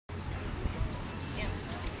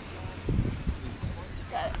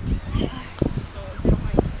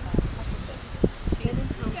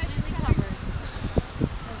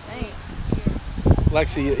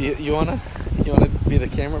Lexi, you wanna be the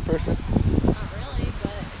camera person? Not really,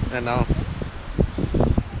 but. I know.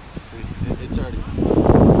 Let's see, it's already.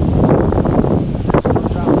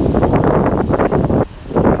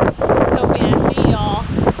 Hoping I see y'all.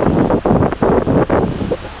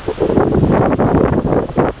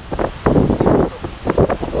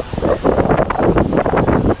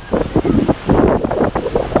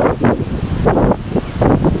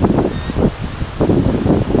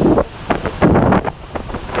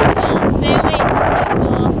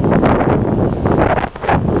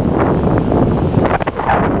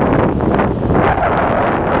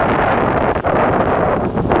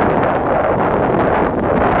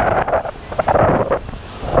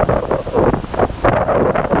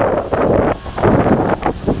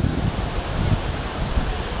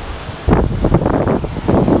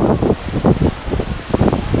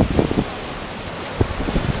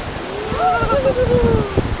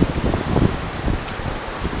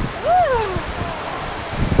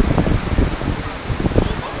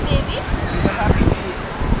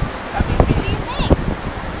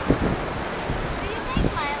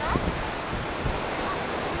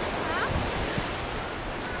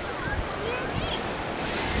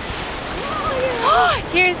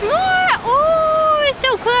 Here's more! Oh, it's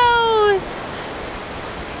so close!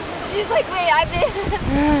 She's like, wait, I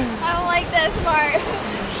don't like this part.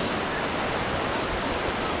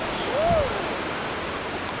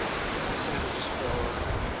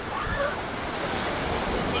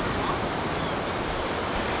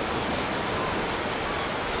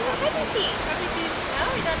 Happy feet. No,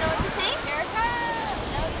 you don't know what to think? Erica?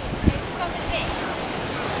 No, it's going to be.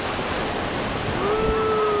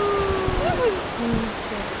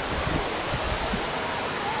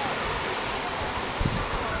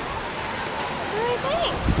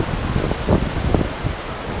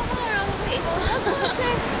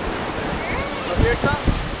 Here it comes.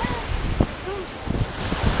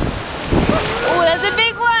 Oh, that's a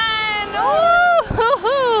big one! Ooh!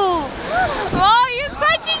 Oh, you're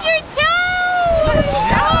clutching your toes!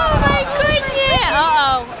 Oh my goodness!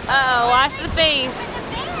 Uh-oh. Uh-oh. Wash the face.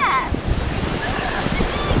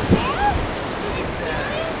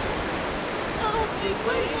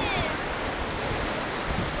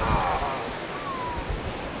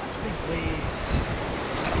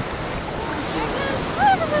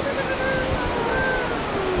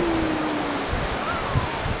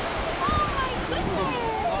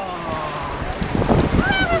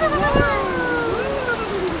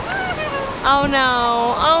 Oh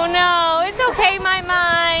no, oh no, it's okay,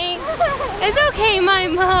 my. It's okay, my.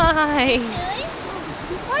 What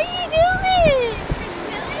are you doing?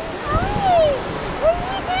 Hi, what are you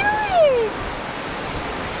doing?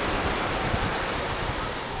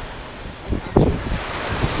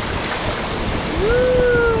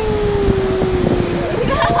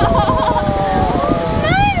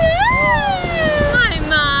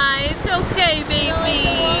 My, it's okay, baby.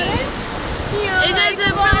 It's just a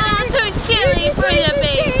little too chilly for the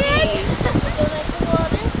baby.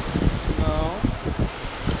 No.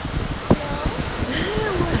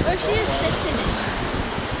 Or she just sits in it.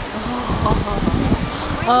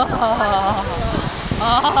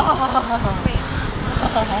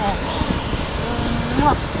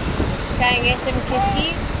 Can I get some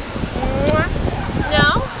kisses? No?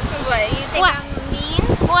 What, you think What? I'm mean?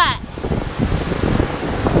 What?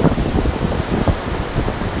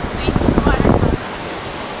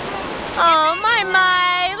 Oh, my.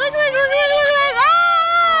 Look.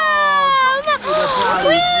 Oh!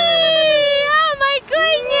 Whee! Oh, my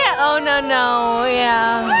goodness. Oh, no.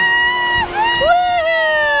 Yeah. Woo!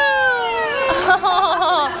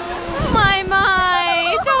 Oh, my.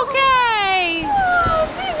 It's okay. Oh,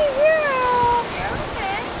 baby girl.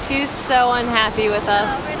 Okay. She's so unhappy with us.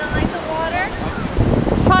 We don't like the water?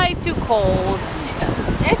 It's probably too cold.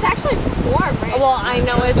 It's actually warm, right? Well, I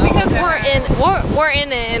know it's because we're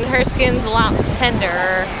in it, and her skin's a lot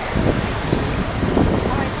tender.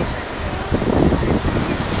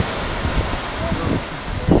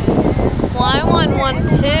 Well, I want one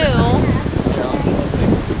too.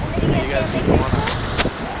 You guys see one.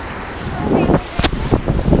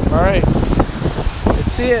 All right,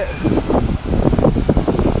 let's see it.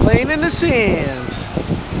 Playing in the sand.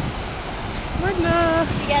 Myla.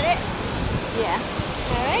 You get it? Yeah.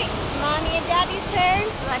 All right. Mommy and Daddy's turn.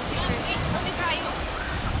 Lexi first. Let me try you.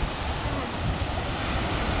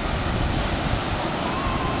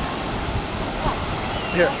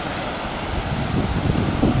 Here.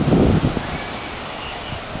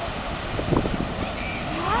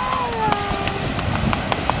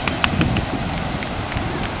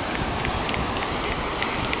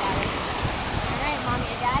 All right, Mommy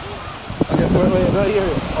and Daddy. Okay, wait,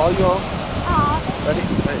 you on. Ready?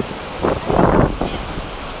 Ready.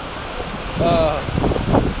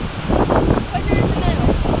 Put her in the middle.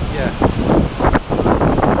 Yeah.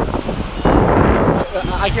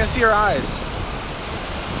 I can't see her eyes.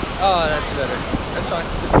 Oh, that's better. That's fine.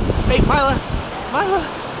 Hey, Myla. Myla.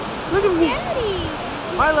 Look at me. Daddy.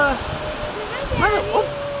 Myla. Hi, Myla. Daddy. Oh.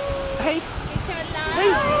 Hey. It's so loud.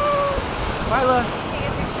 Hey. Myla. Take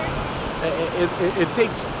a picture. It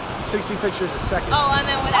takes 60 pictures a second. Oh, I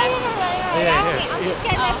meant what I Yeah, Okay, I'm just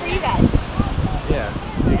getting that for you guys. Yeah.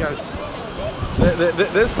 You guys.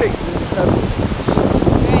 This takes.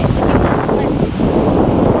 Alright,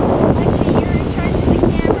 let's see, you're in charge of the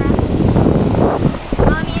camera.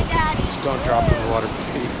 Mommy and Daddy. Just don't drop in the water,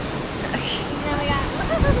 please. And then we got.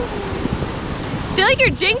 I feel like you're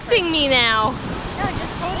jinxing me now. No,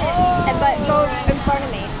 just hold it. But go in front of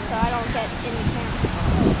me so I don't get in the camera.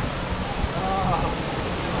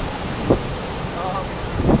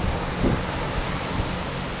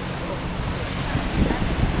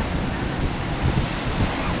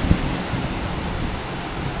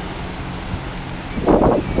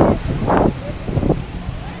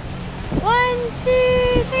 One,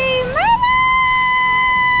 two, three, Myla!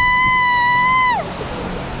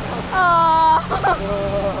 Oh.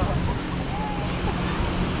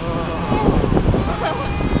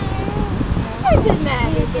 Doesn't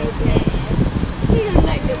matter, baby. You don't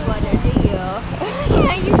like the water, do you?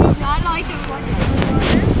 Yeah, you do not like the water.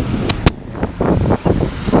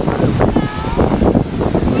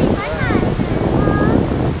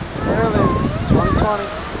 Maryland, 2020.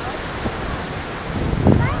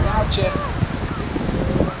 Gotcha.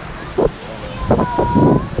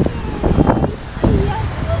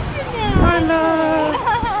 Myla.